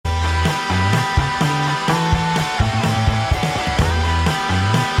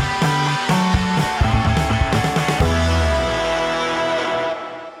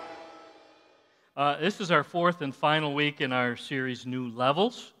This is our fourth and final week in our series, New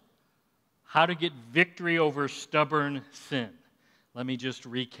Levels, how to get victory over stubborn sin. Let me just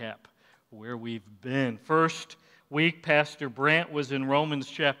recap where we've been. First week, Pastor Brandt was in Romans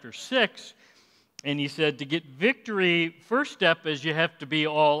chapter 6, and he said to get victory, first step is you have to be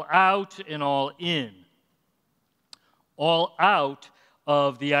all out and all in. All out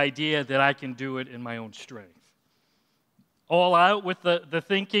of the idea that I can do it in my own strength. All out with the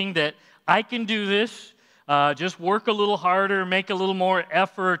thinking that I can do this, just work a little harder, make a little more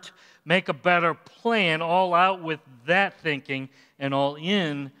effort, make a better plan, all out with that thinking, and all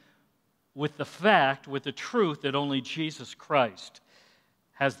in with the fact, with the truth that only Jesus Christ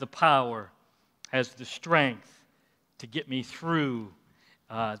has the power, has the strength to get me through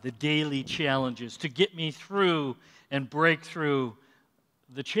the daily challenges, to get me through and break through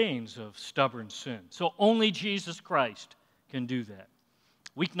the chains of stubborn sin. So only Jesus Christ can do that.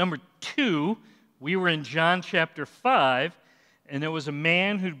 Week number 2, we were in John chapter 5, and there was a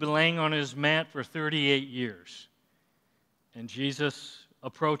man who'd been laying on his mat for 38 years. And Jesus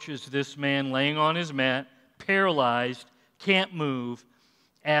approaches this man laying on his mat, paralyzed, can't move,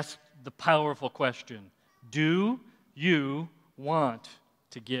 asks the powerful question, do you want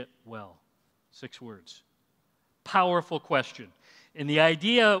to get well? 6 words. Powerful question. And the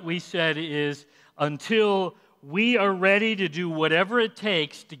idea, we said, is until we are ready to do whatever it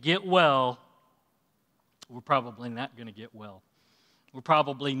takes to get well, we're probably not going to get well. We're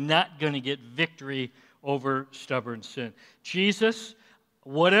probably not going to get victory over stubborn sin. Jesus,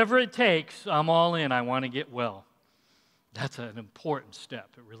 whatever it takes, I'm all in. I want to get well. That's an important step.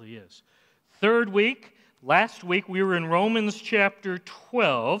 It really is. Third week, last week, we were in Romans chapter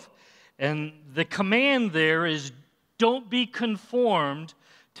 12, and the command there is don't be conformed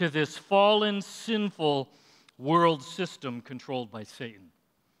to this fallen, sinful world system controlled by Satan.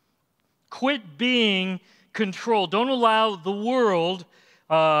 Quit being controlled. Don't allow the world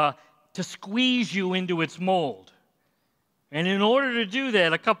to squeeze you into its mold. And in order to do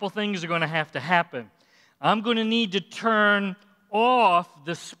that, a couple things are going to have to happen. I'm going to need to turn off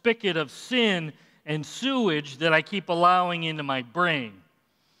the spigot of sin and sewage that I keep allowing into my brain.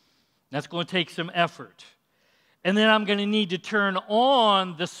 That's going to take some effort. And then I'm going to need to turn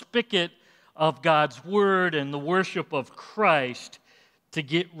on the spigot of God's Word and the worship of Christ to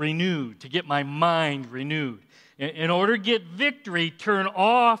get renewed, to get my mind renewed. In order to get victory, turn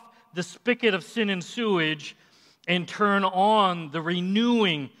off the spigot of sin and sewage and turn on the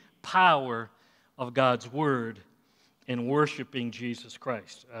renewing power of God's Word and worshiping Jesus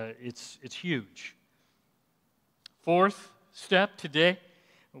Christ. It's huge. Fourth step today,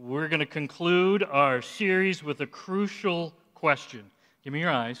 we're going to conclude our series with a crucial question. Give me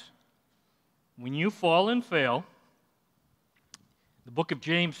your eyes. When you fall and fail, the book of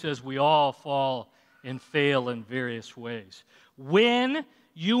James says we all fall and fail in various ways. When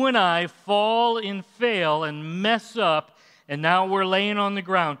you and I fall and fail and mess up, and now we're laying on the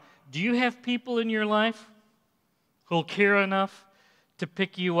ground, do you have people in your life who'll care enough to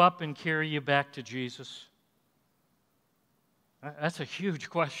pick you up and carry you back to Jesus? That's a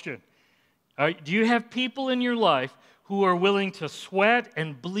huge question. Do you have people in your life who are willing to sweat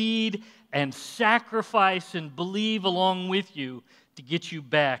and bleed and sacrifice and believe along with you to get you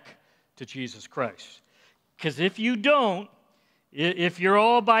back to Jesus Christ? Because if you don't, if you're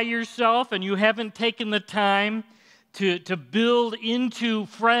all by yourself and you haven't taken the time to build into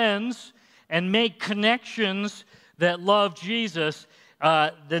friends and make connections that love Jesus,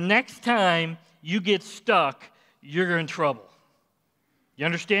 the next time you get stuck, you're in trouble. You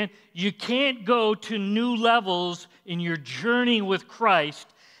understand? You can't go to new levels in your journey with Christ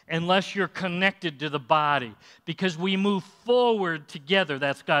unless you're connected to the body, because we move forward together.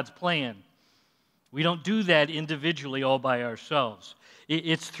 That's God's plan. We don't do that individually all by ourselves.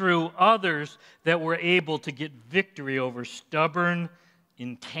 It's through others that we're able to get victory over stubborn,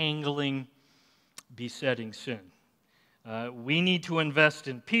 entangling, besetting sin. We need to invest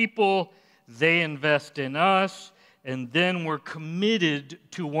in people. They invest in us. And then we're committed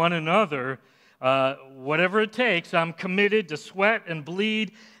to one another. Whatever it takes, I'm committed to sweat and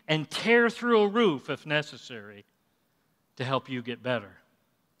bleed and tear through a roof if necessary to help you get better,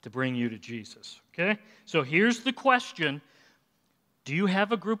 to bring you to Jesus. Okay? So here's the question. Do you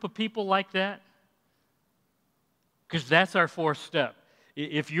have a group of people like that? Because that's our fourth step.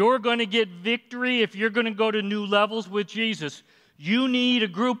 If you're going to get victory, if you're going to go to new levels with Jesus, you need a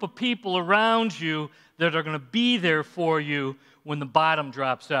group of people around you that are going to be there for you when the bottom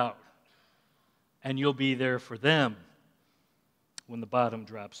drops out. And you'll be there for them when the bottom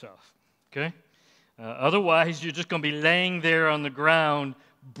drops off. Okay? Otherwise, you're just going to be laying there on the ground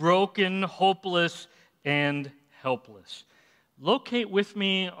broken, hopeless, and helpless. Locate with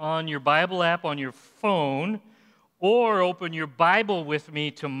me on your Bible app on your phone, or open your Bible with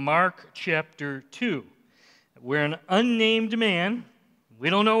me to Mark chapter 2, where an unnamed man, we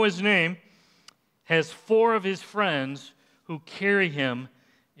don't know his name, has 4 of his friends who carry him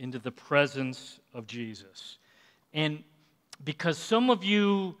into the presence of Jesus. And because some of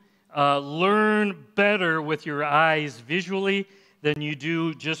you learn better with your eyes visually than you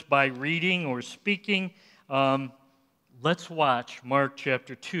do just by reading or speaking, let's watch Mark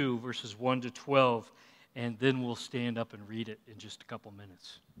chapter 2, verses 1 to 12, and then we'll stand up and read it in just a couple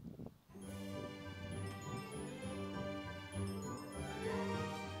minutes.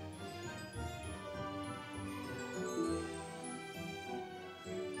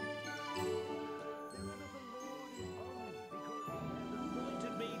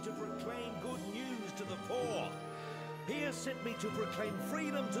 He has sent me to proclaim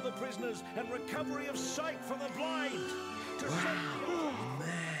freedom to the prisoners and recovery of sight for the blind. Oh, man.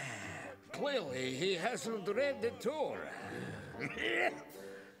 Clearly, he hasn't read the Torah.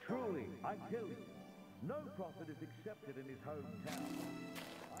 Truly, I tell you, no prophet is accepted in his hometown.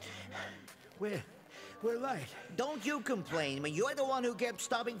 We're late. Don't you complain. I mean, you're the one who kept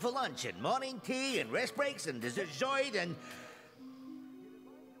stopping for lunch and morning tea and rest breaks and dessert and...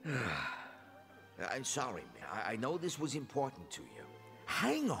 I'm sorry, man. I know this was important to you.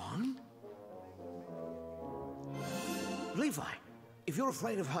 Hang on. Levi, if you're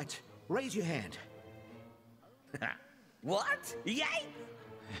afraid of heights, raise your hand. What? Yay!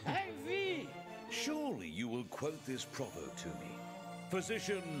 Ivy! Surely you will quote this proverb to me.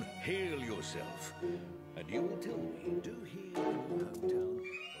 Physician, heal yourself. And you will tell me, do here in your hometown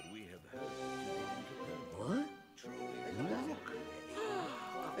what we have heard. What? Truly, Look.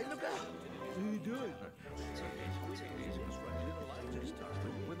 Hey, look out. What are you doing?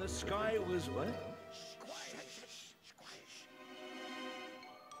 When the sky was what?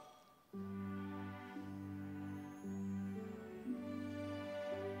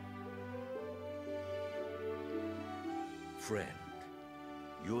 Friend,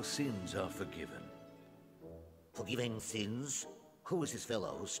 your sins are forgiven. Forgiving sins? Who is this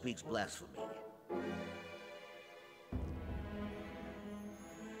fellow who speaks blasphemy?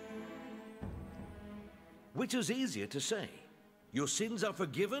 Which is easier to say? Your sins are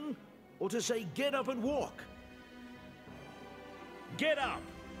forgiven? Or to say, get up and walk? Get up,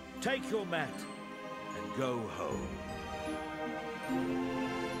 take your mat, and go home.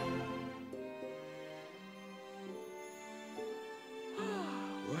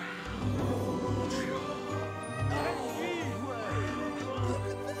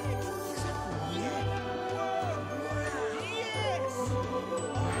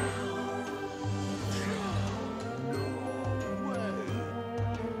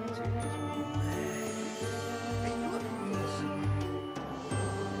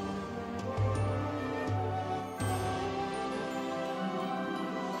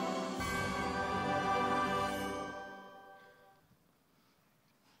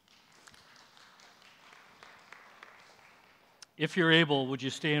 If you're able, would you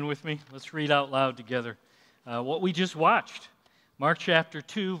stand with me? Let's read out loud together what we just watched. Mark chapter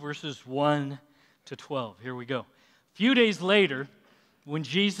 2, verses 1 to 12. Here we go. A few days later, when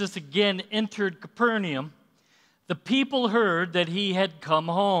Jesus again entered Capernaum, the people heard that he had come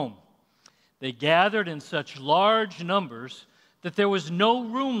home. They gathered in such large numbers that there was no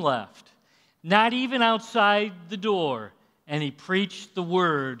room left, not even outside the door, and he preached the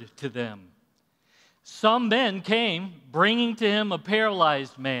word to them. Some men came, bringing to him a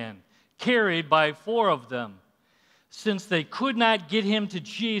paralyzed man, carried by 4 of them. Since they could not get him to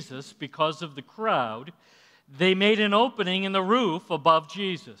Jesus because of the crowd, they made an opening in the roof above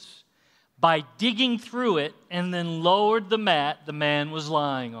Jesus by digging through it and then lowered the mat the man was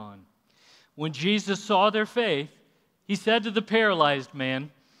lying on. When Jesus saw their faith, he said to the paralyzed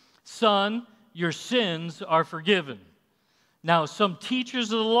man, "Son, your sins are forgiven." Now some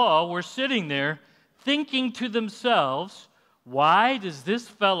teachers of the law were sitting there, thinking to themselves, "Why does this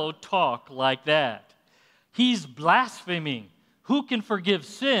fellow talk like that? He's blaspheming. Who can forgive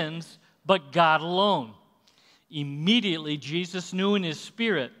sins but God alone?" Immediately Jesus knew in his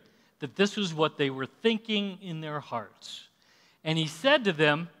spirit that this was what they were thinking in their hearts. And he said to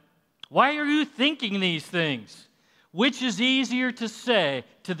them, "Why are you thinking these things? Which is easier to say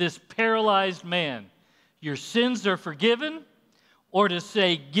to this paralyzed man, 'Your sins are forgiven,' or to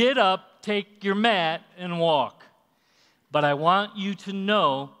say, 'Get up, take your mat, and walk'? But I want you to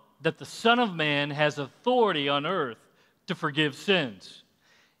know that the Son of Man has authority on earth to forgive sins."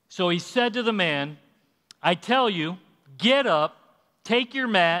 So he said to the man, "I tell you, get up, take your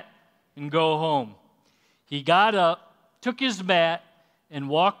mat and go home. He got up, took his mat, and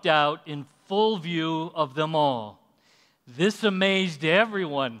walked out in full view of them all. This amazed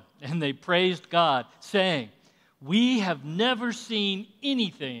everyone, and they praised God, saying, "We have never seen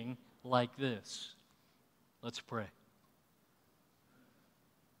anything like this." Let's pray.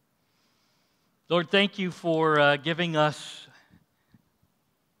 Lord, thank you for giving us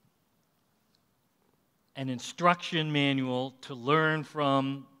an instruction manual to learn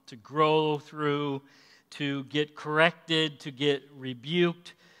from, to grow through, to get corrected, to get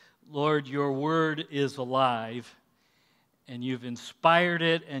rebuked. Lord, your word is alive, and you've inspired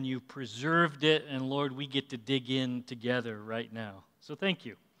it, and you've preserved it, and Lord, we get to dig in together right now. So thank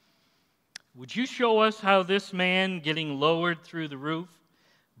you. Would you show us how this man getting lowered through the roof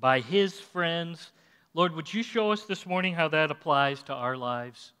by his friends, Lord, would you show us this morning how that applies to our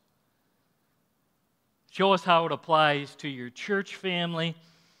lives? Show us how it applies to your church family.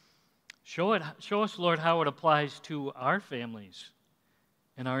 Show us, Lord, how it applies to our families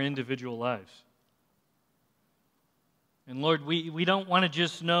and our individual lives. And Lord, we don't want to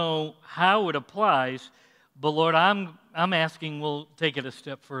just know how it applies, but Lord, I'm asking we'll take it a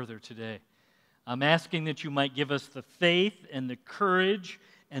step further today. I'm asking that you might give us the faith and the courage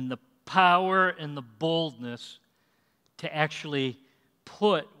and the power and the boldness to actually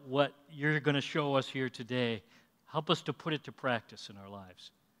put what you're going to show us here today. Help us to put it to practice in our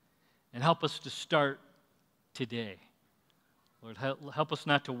lives. And help us to start today. Lord, help us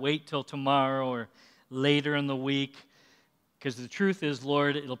not to wait till tomorrow or later in the week, because the truth is,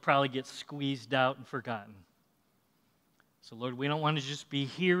 Lord, it'll probably get squeezed out and forgotten. So, Lord, we don't want to just be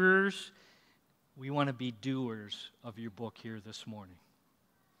hearers. We want to be doers of your book here this morning.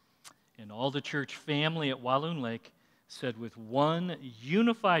 And all the church family at Walloon Lake said with one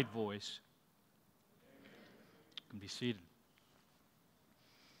unified voice, you can be seated.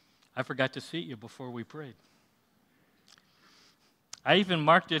 I forgot to seat you before we prayed. I even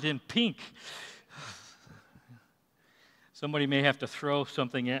marked it in pink. Somebody may have to throw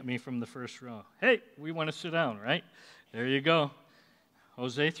something at me from the first row. Hey, we want to sit down, right? There you go.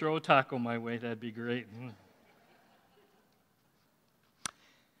 Jose, throw a taco my way. That'd be great.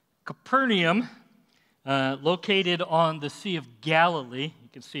 Capernaum, located on the Sea of Galilee. You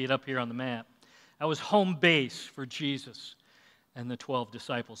can see it up here on the map. That was home base for Jesus and the 12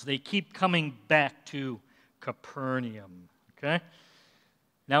 disciples. They keep coming back to Capernaum, okay?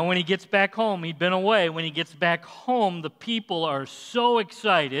 Now, when he gets back home, he'd been away. When he gets back home, the people are so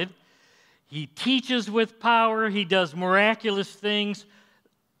excited. He teaches with power. He does miraculous things.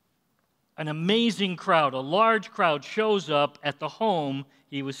 An amazing crowd, a large crowd shows up at the home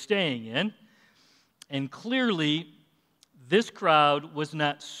he was staying in. And clearly, this crowd was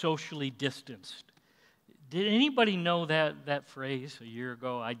not socially distanced. Did anybody know that phrase a year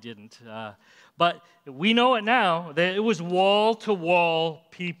ago? I didn't. But we know it now, that it was wall-to-wall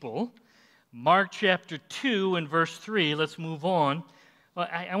people. Mark chapter 2 and verse 3, let's move on. Well,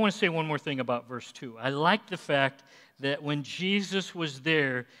 I want to say one more thing about verse 2. I like the fact that when Jesus was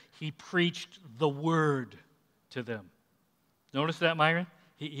there, he preached the word to them. Notice that, Myron?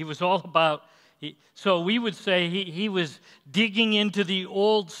 He was all about, so we would say he was digging into the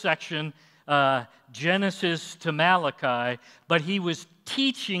old section, Genesis to Malachi, but he was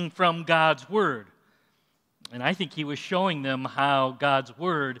teaching from God's Word. And I think he was showing them how God's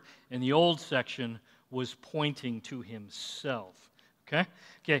Word in the old section was pointing to himself.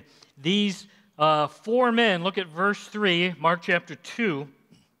 Okay. These four men, look at verse 3, Mark chapter 2,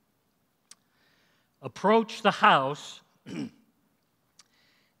 approach the house, and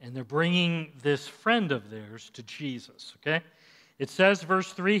they're bringing this friend of theirs to Jesus, okay? It says,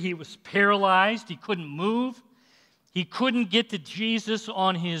 verse 3, he was paralyzed. He couldn't move. He couldn't get to Jesus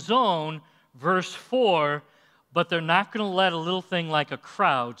on his own. Verse 4, but they're not going to let a little thing like a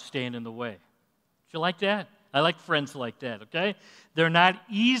crowd stand in the way. Do you like that? I like friends like that, okay? They're not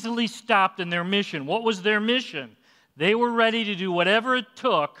easily stopped in their mission. What was their mission? They were ready to do whatever it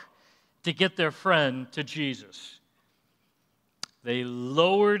took to get their friend to Jesus. They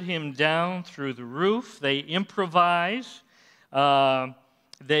lowered him down through the roof. They improvise.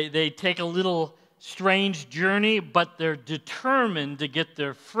 They take a little strange journey, but they're determined to get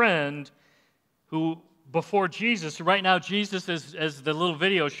their friend who, before Jesus, right now Jesus, as the little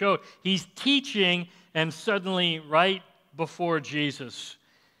video showed, he's teaching, and suddenly right before Jesus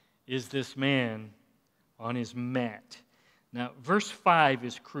is this man on his mat. Now, verse 5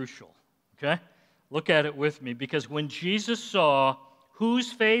 is crucial, okay? Look at it with me, because when Jesus saw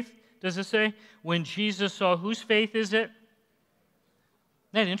whose faith, does it say? When Jesus saw whose faith is it?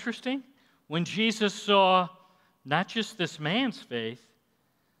 Isn't that interesting? When Jesus saw not just this man's faith,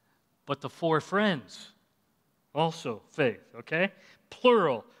 but the 4 friends also faith, okay?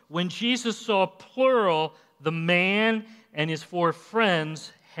 Plural. When Jesus saw plural, the man and his 4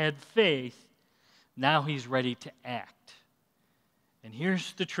 friends had faith. Now he's ready to act. And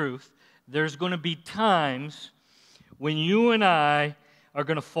here's the truth. There's going to be times when you and I are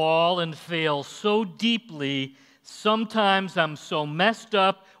going to fall and fail so deeply. Sometimes I'm so messed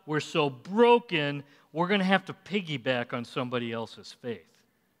up, we're so broken, we're going to have to piggyback on somebody else's faith.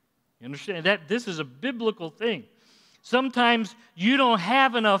 You understand that? This is a biblical thing. Sometimes you don't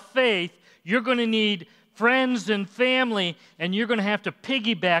have enough faith. You're going to need friends and family, and you're going to have to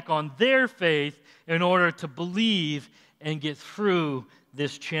piggyback on their faith in order to believe and get through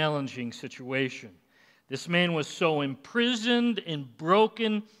this challenging situation. This man was so imprisoned and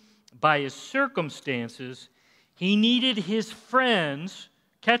broken by his circumstances, he needed his friends,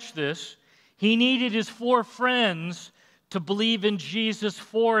 catch this, he needed his 4 friends to believe in Jesus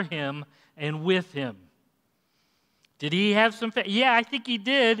for him and with him. Did he have some faith? Yeah, I think he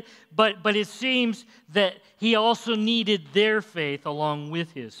did, but it seems that he also needed their faith along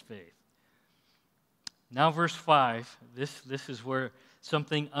with his faith. Now verse 5, this is where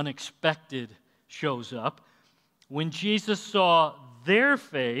something unexpected shows up. When Jesus saw their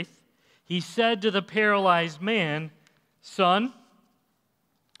faith, he said to the paralyzed man, "Son,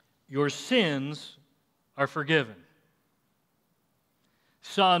 your sins are forgiven."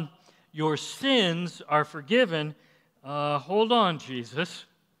 Son, your sins are forgiven. Hold on, Jesus.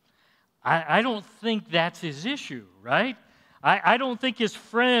 I don't think that's his issue, right? I don't think his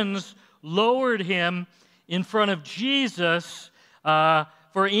friends lowered him in front of Jesus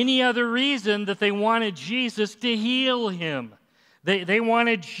for any other reason that they wanted Jesus to heal him. They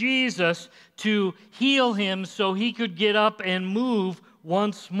wanted Jesus to heal him so he could get up and move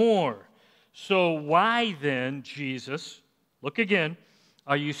once more. So why then, Jesus, look again,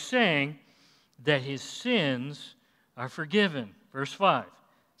 are you saying that his sins are forgiven? Verse 5,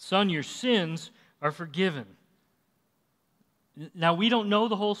 son, your sins are forgiven. Now, we don't know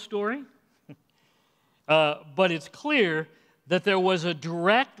the whole story, but it's clear that there was a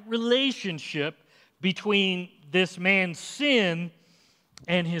direct relationship between this man's sin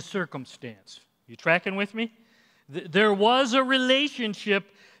and his circumstance. You tracking with me? There was a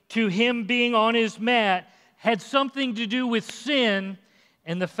relationship to him being on his mat, had something to do with sin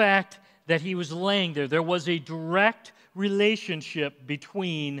and the fact that he was laying there. There was a direct relationship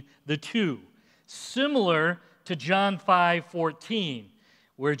between the two, similar to John 5:14,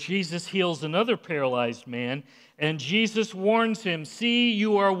 where Jesus heals another paralyzed man, and Jesus warns him, "See,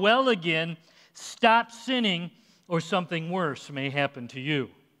 you are well again. Stop sinning, or something worse may happen to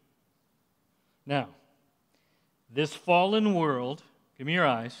you." Now, this fallen world, give me your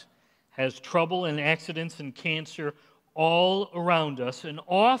eyes, has trouble and accidents and cancer all around us, and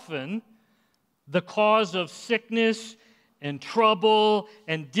often the cause of sickness and trouble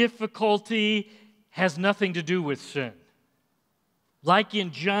and difficulty has nothing to do with sin. Like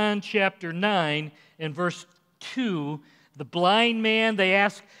in John chapter 9 and verse 2, the blind man, they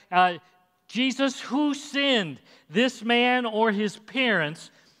ask, Jesus, who sinned, this man or his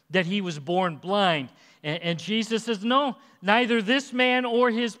parents, that he was born blind? And Jesus says, no, neither this man or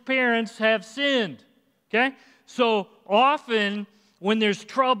his parents have sinned. Okay? So often when there's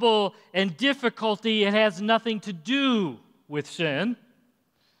trouble and difficulty, it has nothing to do with sin.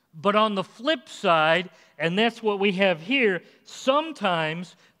 But on the flip side, and that's what we have here,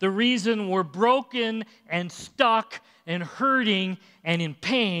 sometimes the reason we're broken and stuck and hurting and in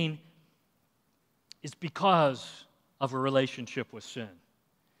pain is because of a relationship with sin.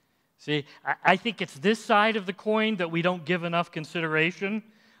 See, I think it's this side of the coin that we don't give enough consideration.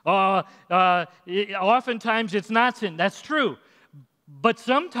 Oftentimes it's not sin. That's true. But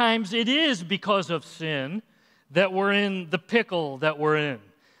sometimes it is because of sin that we're in the pickle that we're in,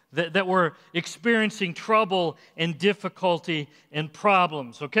 that we're experiencing trouble and difficulty and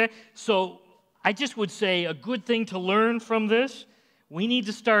problems, okay? So I just would say a good thing to learn from this, we need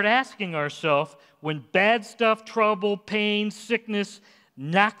to start asking ourselves, when bad stuff, trouble, pain, sickness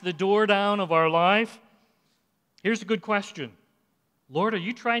knock the door down of our life, here's a good question. Lord, are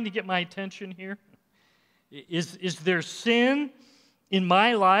you trying to get my attention here? Is there sin in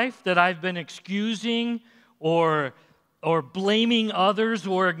my life that I've been excusing or blaming others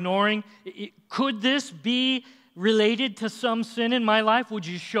or ignoring? Could this be related to some sin in my life? Would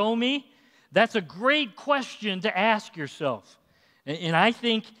you show me? That's a great question to ask yourself. And I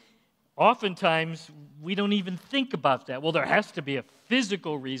think oftentimes we don't even think about that. Well, there has to be a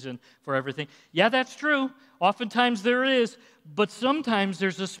physical reason for everything. Yeah, that's true. Oftentimes there is. But sometimes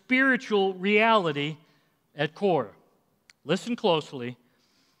there's a spiritual reality at core, listen closely,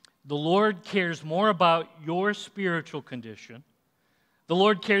 the Lord cares more about your spiritual condition. The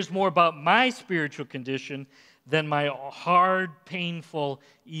Lord cares more about my spiritual condition than my hard, painful,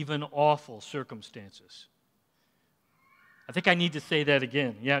 even awful circumstances. I think I need to say that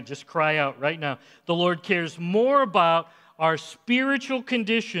again. Yeah, just cry out right now. The Lord cares more about our spiritual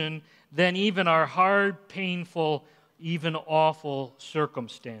condition than even our hard, painful, even awful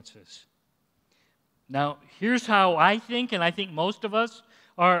circumstances. Now, here's how I think, and I think most of us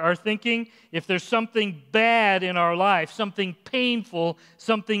are thinking. If there's something bad in our life, something painful,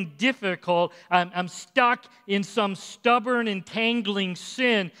 something difficult, I'm stuck in some stubborn, entangling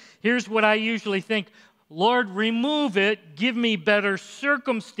sin, here's what I usually think. Lord, remove it, give me better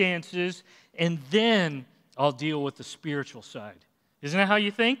circumstances, and then I'll deal with the spiritual side. Isn't that how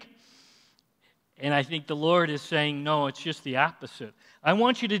you think? And I think the Lord is saying, no, it's just the opposite. I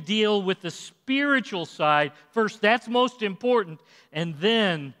want you to deal with the spiritual side first. That's most important. And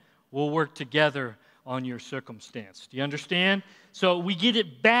then we'll work together on your circumstance. Do you understand? So we get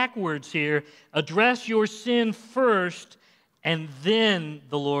it backwards here. Address your sin first, and then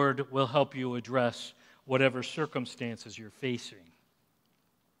the Lord will help you address whatever circumstances you're facing.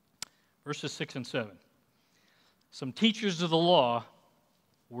 Verses 6 and 7. Some teachers of the law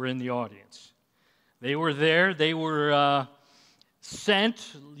were in the audience. They were there. They were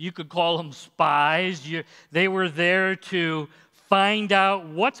sent. You could call them spies. They were there to find out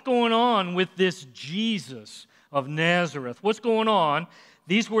what's going on with this Jesus of Nazareth. What's going on?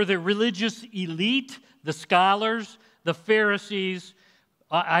 These were the religious elite, the scholars, the Pharisees.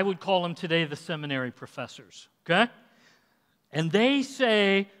 I would call them today the seminary professors. Okay? And they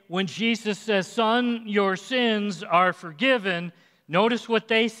say, when Jesus says, son, your sins are forgiven, notice what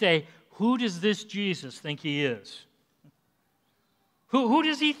they say. Who does this Jesus think he is? Who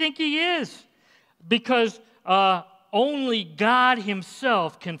does he think he is? Because only God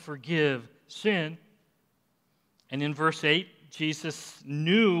himself can forgive sin. And in verse 8, Jesus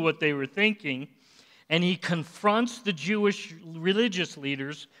knew what they were thinking, and he confronts the Jewish religious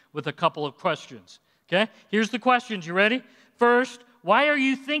leaders with a couple of questions. Okay? Here's the questions. You ready? First, why are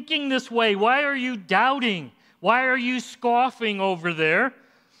you thinking this way? Why are you doubting? Why are you scoffing over there?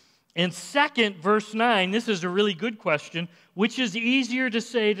 And second, verse 9, this is a really good question. Which is easier to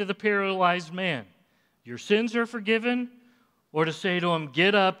say to the paralyzed man? Your sins are forgiven? Or to say to him,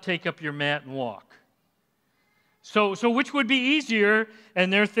 get up, take up your mat, and walk? So which would be easier?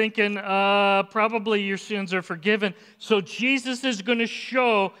 And they're thinking, probably your sins are forgiven. So Jesus is going to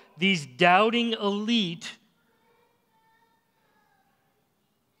show these doubting elite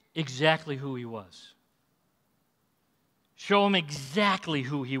exactly who he was. Show them exactly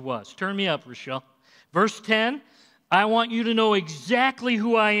who he was. Turn me up, Rochelle. Verse 10, I want you to know exactly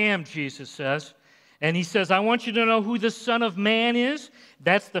who I am, Jesus says. And he says, I want you to know who the Son of Man is.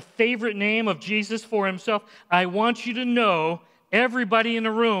 That's the favorite name of Jesus for himself. I want you to know, everybody in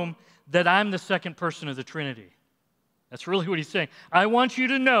the room, that I'm the second person of the Trinity. That's really what he's saying. I want you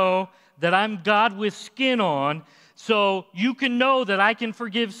to know that I'm God with skin on, so you can know that I can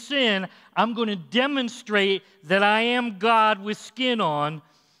forgive sin. I'm going to demonstrate that I am God with skin on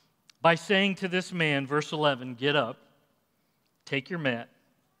by saying to this man, verse 11, get up, take your mat,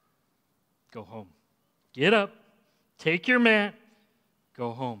 go home. Get up, take your mat,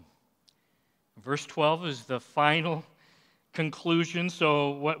 go home. Verse 12 is the final conclusion.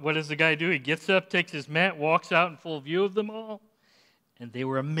 So what does the guy do? He gets up, takes his mat, walks out in full view of them all, and they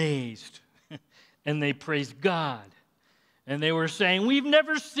were amazed. And they praised God. And they were saying, we've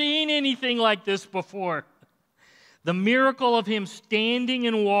never seen anything like this before. The miracle of him standing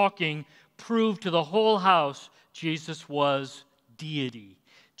and walking proved to the whole house Jesus was deity.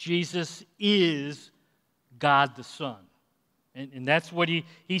 Jesus is God the Son. And that's what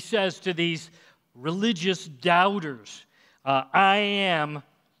he says to these religious doubters. I am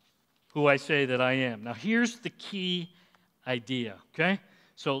who I say that I am. Now here's the key idea, okay?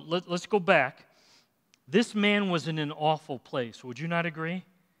 So let's go back. This man was in an awful place. Would you not agree?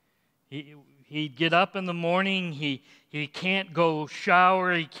 He'd get up in the morning. He can't go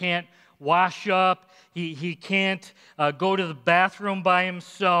shower. He can't wash up. He can't go to the bathroom by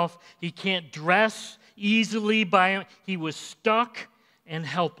himself. He can't dress easily by him. He was stuck and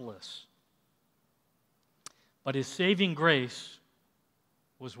helpless. But his saving grace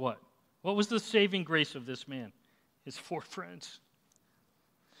was what? What was the saving grace of this man? His 4 friends.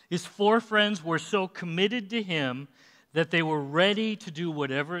 His 4 friends were so committed to him that they were ready to do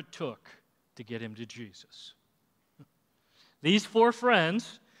whatever it took to get him to Jesus. These 4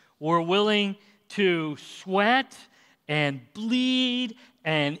 friends were willing to sweat and bleed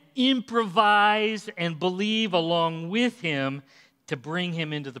and improvise and believe along with him to bring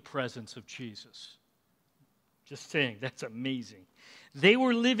him into the presence of Jesus. Just saying, that's amazing. They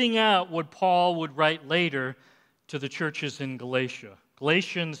were living out what Paul would write later to the churches in Galatia.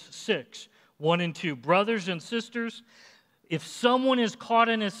 Galatians 6, 1 and 2. Brothers and sisters, if someone is caught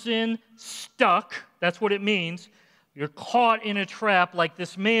in a sin, stuck, that's what it means. You're caught in a trap like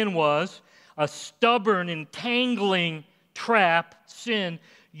this man was, a stubborn, entangling trap, sin.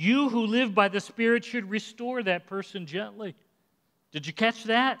 You who live by the Spirit should restore that person gently. Did you catch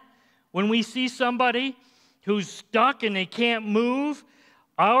that? When we see somebody who's stuck and they can't move,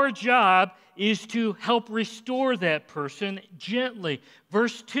 our job is to help restore that person gently.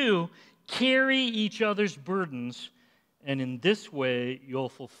 Verse 2, carry each other's burdens, and in this way you'll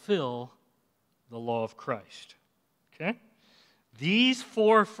fulfill the law of Christ. Okay? These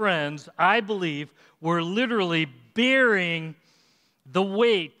four friends, I believe, were literally bearing the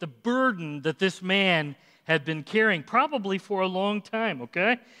weight, the burden that this man had been carrying, probably for a long time,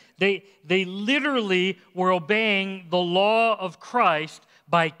 okay? They literally were obeying the law of Christ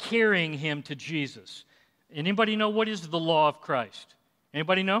by carrying him to Jesus. Anybody know what is the law of Christ?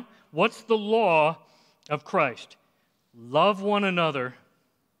 Anybody know? What's the law of Christ? Love one another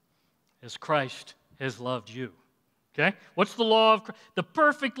as Christ has loved you. Okay? What's the law of Christ? The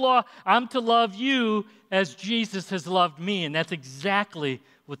perfect law, I'm to love you as Jesus has loved me. And that's exactly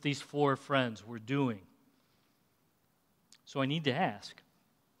what these four friends were doing. So I need to ask,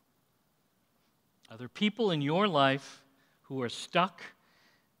 are there people in your life who are stuck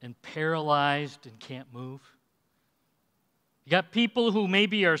and paralyzed and can't move? You got people who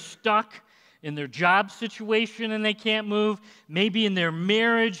maybe are stuck in their job situation and they can't move. Maybe in their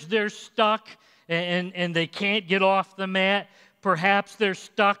marriage they're stuck and they can't get off the mat. Perhaps they're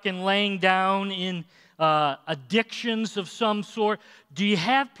stuck and laying down in addictions of some sort. Do you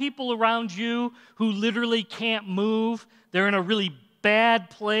have people around you who literally can't move? They're in a really bad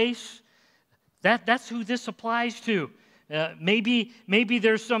place. That's who this applies to. Maybe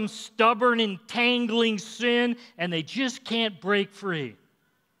there's some stubborn, entangling sin and they just can't break free.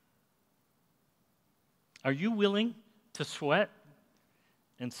 Are you willing to sweat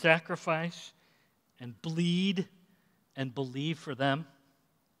and sacrifice and bleed and believe for them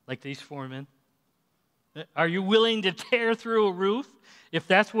like these four men? Are you willing to tear through a roof if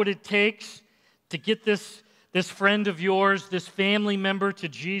that's what it takes to get this friend of yours, this family member to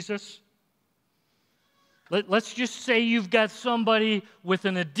Jesus? Let's just say you've got somebody with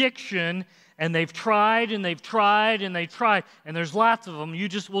an addiction and they've tried and they've tried and they tried, and there's lots of them.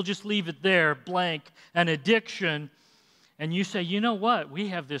 We'll just leave it there, blank, an addiction. And you say, you know what? We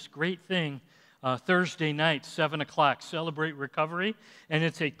have this great thing Thursday night, 7 o'clock, Celebrate Recovery. And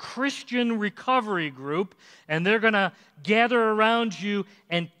it's a Christian recovery group, and they're going to gather around you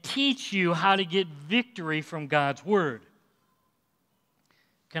and teach you how to get victory from God's Word.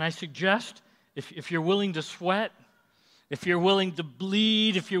 Can I suggest, if you're willing to sweat, if you're willing to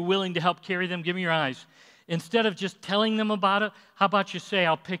bleed, if you're willing to help carry them, give me your eyes. Instead of just telling them about it, how about you say,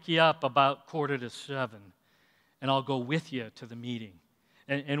 I'll pick you up about 6:45, and I'll go with you to the meeting.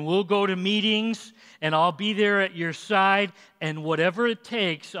 And we'll go to meetings, and I'll be there at your side, and whatever it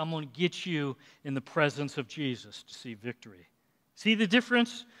takes, I'm going to get you in the presence of Jesus to see victory. See the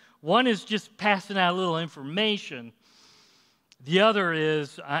difference? One is just passing out a little information. The other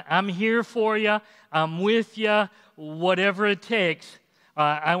is, I'm here for you, I'm with you, whatever it takes.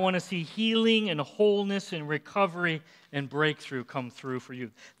 I want to see healing and wholeness and recovery and breakthrough come through for you.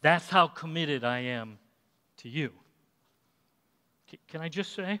 That's how committed I am to you. Can I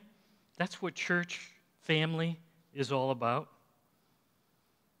just say, that's what church family is all about.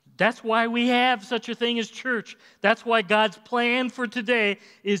 That's why we have such a thing as church. That's why God's plan for today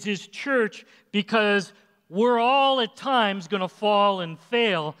is His church, because we're all at times going to fall and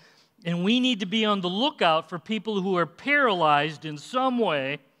fail, and we need to be on the lookout for people who are paralyzed in some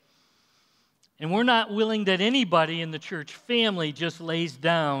way, and we're not willing that anybody in the church family just lays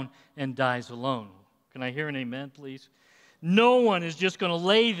down and dies alone. Can I hear an amen, please? No one is just going to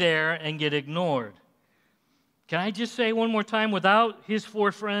lay there and get ignored. Can I just say one more time, without his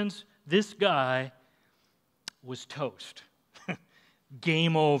four friends, this guy was toast.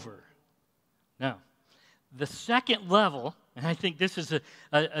 Game over. Now, the second level, and I think this is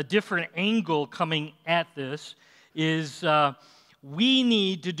a different angle coming at this, is we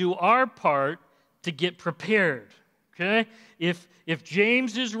need to do our part to get prepared. Okay? If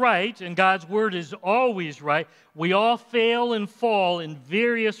James is right, and God's Word is always right, we all fail and fall in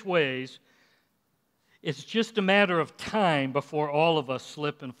various ways. It's just a matter of time before all of us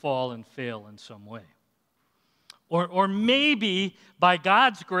slip and fall and fail in some way. Or maybe, by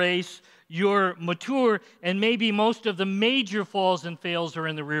God's grace, you're mature, and maybe most of the major falls and fails are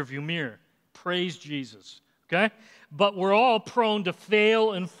in the rearview mirror. Praise Jesus, okay? But we're all prone to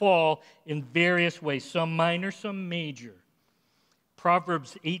fail and fall in various ways, some minor, some major.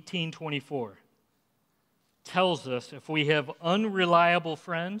 Proverbs 18:24 tells us if we have unreliable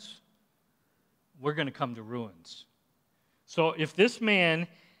friends, we're going to come to ruins. So if this man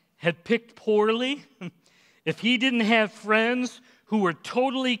had picked poorly, if he didn't have friends who were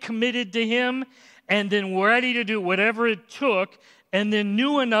totally committed to him and then ready to do whatever it took and then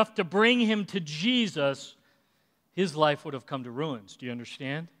knew enough to bring him to Jesus, his life would have come to ruins. Do you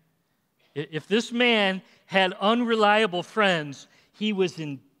understand? If this man had unreliable friends, he was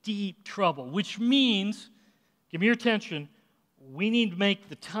in deep trouble, which means, give me your attention, we need to make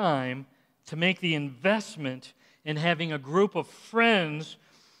the time to make the investment in having a group of friends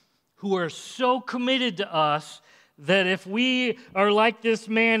who are so committed to us that if we are like this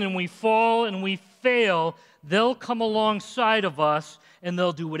man and we fall and we fail, they'll come alongside of us and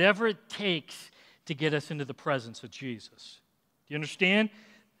they'll do whatever it takes to get us into the presence of Jesus. Do you understand?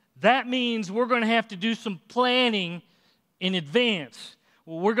 That means we're going to have to do some planning in advance.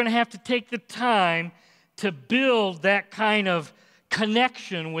 We're going to have to take the time to build that kind of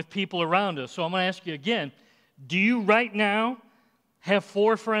connection with people around us. So I'm going to ask you again, do you right now have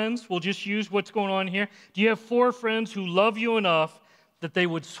 4 friends? We'll just use what's going on here. Do you have 4 friends who love you enough that they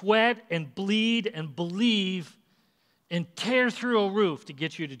would sweat and bleed and believe and tear through a roof to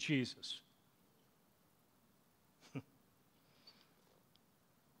get you to Jesus? A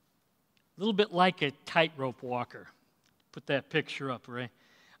little bit like a tightrope walker. Put that picture up, Ray.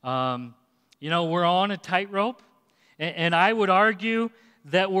 We're on a tightrope, and I would argue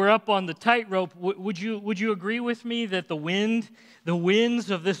that we're up on the tightrope. Would you agree with me that the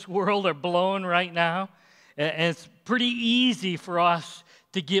winds of this world are blowing right now? And it's pretty easy for us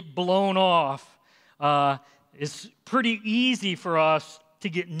to get blown off. It's pretty easy for us to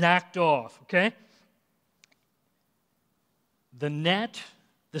get knocked off, okay? The net,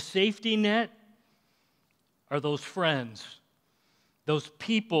 the safety net, are those friends, those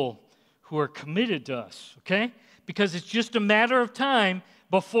people who are committed to us, okay? Because it's just a matter of time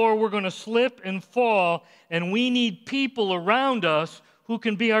before we're going to slip and fall, and we need people around us who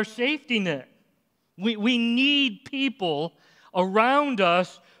can be our safety net. We need people around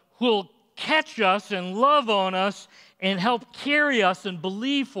us who will catch us and love on us and help carry us and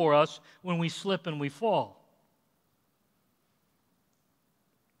believe for us when we slip and we fall.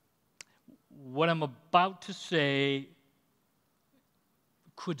 What I'm about to say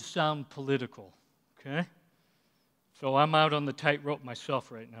could sound political, okay? So I'm out on the tightrope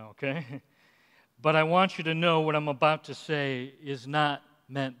myself right now, okay? But I want you to know what I'm about to say is not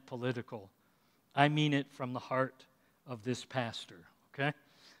meant political. I mean it from the heart of this pastor, okay?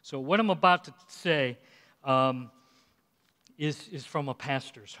 So what I'm about to say is from a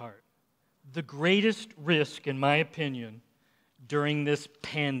pastor's heart. The greatest risk, in my opinion, during this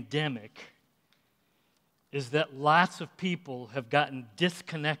pandemic is that lots of people have gotten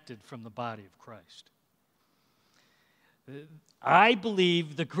disconnected from the body of Christ. I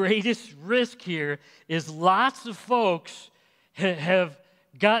believe the greatest risk here is lots of folks have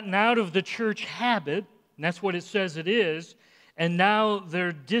gotten out of the church habit, and that's what it says it is, and now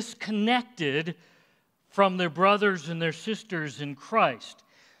they're disconnected from their brothers and their sisters in Christ.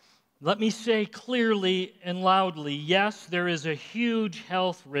 Let me say clearly and loudly, yes, there is a huge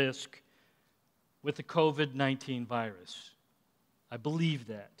health risk with the COVID-19 virus. I believe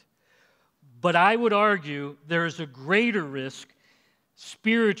that. But I would argue there is a greater risk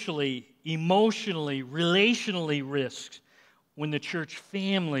spiritually, emotionally, relationally risks when the church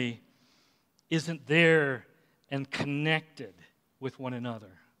family isn't there and connected with one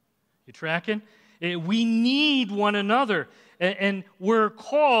another. You tracking? We need one another, and we're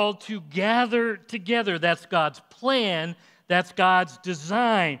called to gather together. That's God's plan. That's God's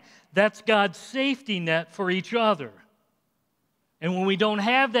design. That's God's safety net for each other. And when we don't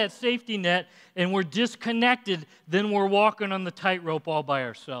have that safety net and we're disconnected, then we're walking on the tightrope all by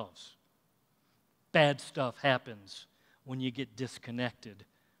ourselves. Bad stuff happens when you get disconnected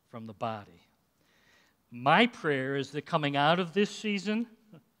from the body. My prayer is that coming out of this season,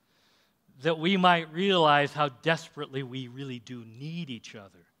 that we might realize how desperately we really do need each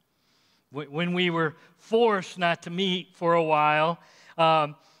other. When we were forced not to meet for a while,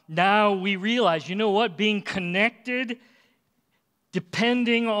 now we realize, you know what? Being connected,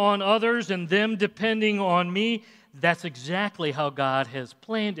 depending on others and them depending on me, that's exactly how God has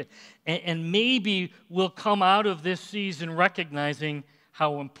planned it. And maybe we'll come out of this season recognizing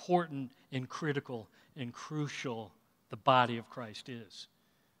how important and critical and crucial the body of Christ is,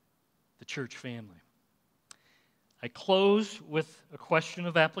 the church family. I close with a question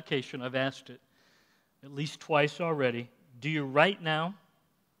of application. I've asked it at least twice already. Do you right now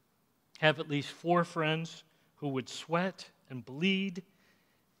have at least 4 friends who would sweat and bleed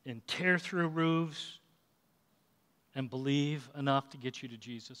and tear through roofs and believe enough to get you to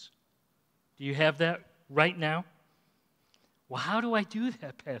Jesus? Do you have that right now? Well, how do I do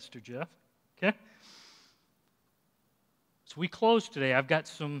that, Pastor Jeff? Okay? So we close today. I've got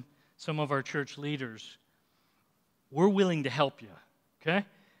some of our church leaders. We're willing to help you, okay?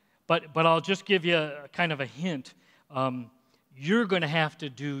 But I'll just give you a kind of a hint. You're going to have to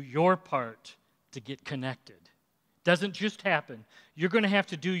do your part to get connected. Doesn't just happen. You're going to have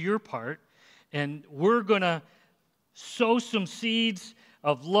to do your part, and we're going to sow some seeds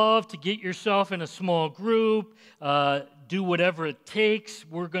of love to get yourself in a small group, do whatever it takes.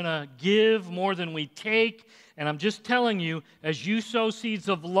 We're going to give more than we take. And I'm just telling you, as you sow seeds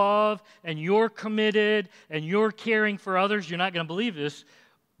of love and you're committed and you're caring for others, you're not going to believe this,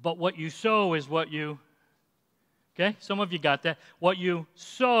 but what you sow is what you, okay? Some of you got that. What you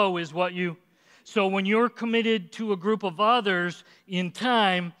sow is what you, so when you're committed to a group of others in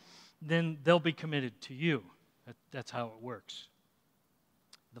time, then they'll be committed to you. That's how it works.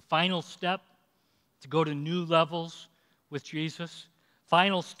 The final step to go to new levels with Jesus,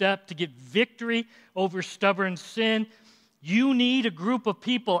 final step to get victory over stubborn sin, you need a group of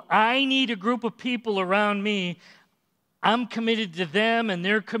people. I need a group of people around me. I'm committed to them and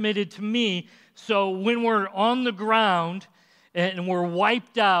they're committed to me. So when we're on the ground and we're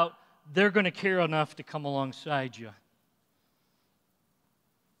wiped out, they're going to care enough to come alongside you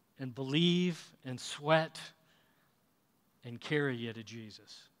and believe and sweat and carry you to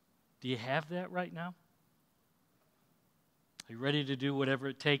Jesus. Do you have that right now? Are you ready to do whatever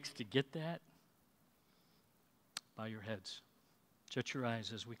it takes to get that? Bow your heads. Shut your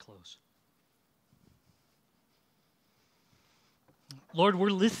eyes as we close. Lord,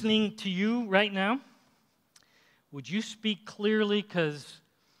 we're listening to you right now. Would you speak clearly, because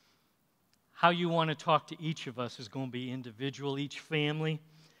how you want to talk to each of us is going to be individual, each family.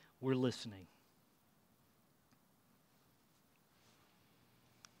 We're listening.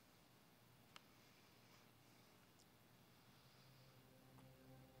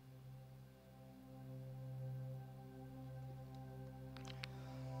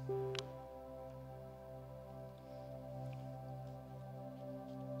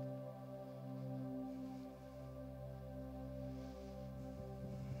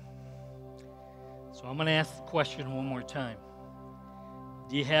 So I'm going to ask the question one more time.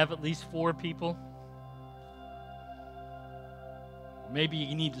 Do you have at least 4 people? Maybe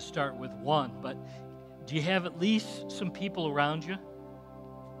you need to start with 1, but do you have at least some people around you?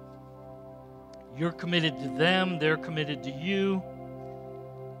 You're committed to them, they're committed to you.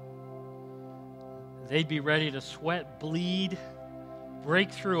 They'd be ready to sweat, bleed,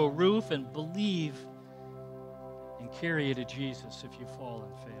 break through a roof, and believe and carry you to Jesus if you fall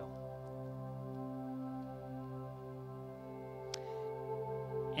and fail.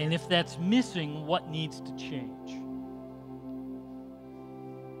 And if that's missing, what needs to change?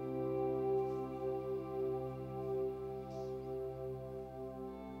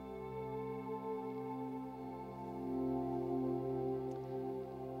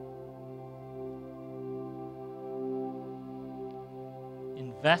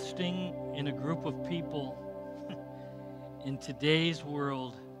 Investing in a group of people in today's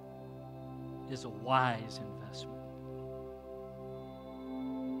world is a wise investment.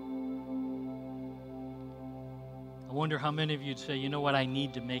 I wonder how many of you would say, you know what, I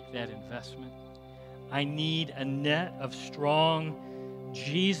need to make that investment. I need a net of strong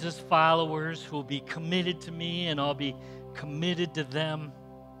Jesus followers who will be committed to me and I'll be committed to them.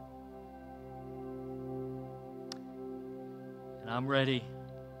 And I'm ready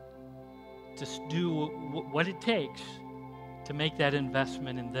to do what it takes to make that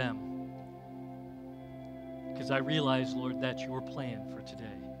investment in them. Because I realize, Lord, that's your plan for today.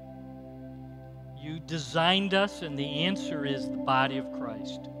 You designed us, and the answer is the body of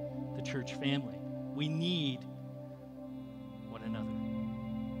Christ, the church family. We need one another.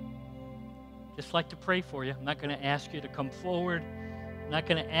 Just like to pray for you. I'm not going to ask you to come forward. I'm not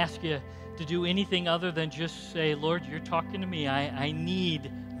going to ask you to do anything other than just say, Lord, you're talking to me. I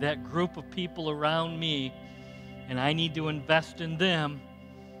need that group of people around me, and I need to invest in them,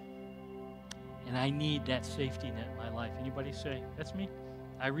 and I need that safety net in my life. Anybody say, that's me?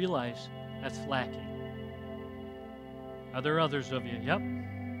 I realize that's lacking. Are there others of you? Yep.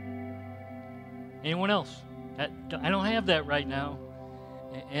 Anyone else? I don't have that right now.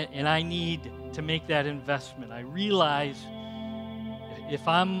 And I need to make that investment. I realize if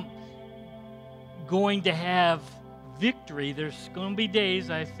I'm going to have victory, there's going to be days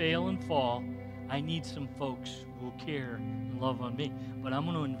I fail and fall. I need some folks who will care and love on me. But I'm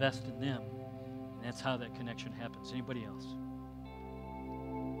going to invest in them. And that's how that connection happens. Anybody else?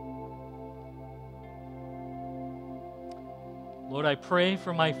 Lord, I pray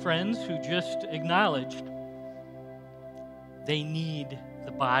for my friends who just acknowledged they need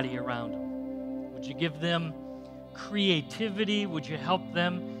the body around them. Would you give them creativity? Would you help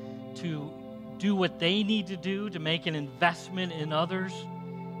them to do what they need to do to make an investment in others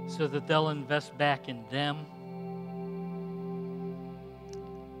so that they'll invest back in them?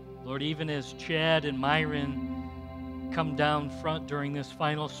 Lord, even as Chad and Myron come down front during this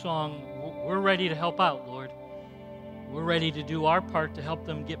final song, we're ready to help out, Lord. We're ready to do our part to help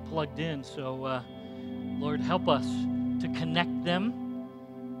them get plugged in. So, Lord, help us to connect them.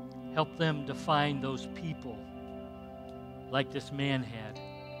 Help them to find those people like this man had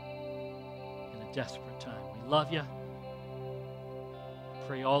in a desperate time. We love you.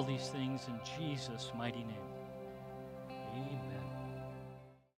 Pray all these things in Jesus' mighty name.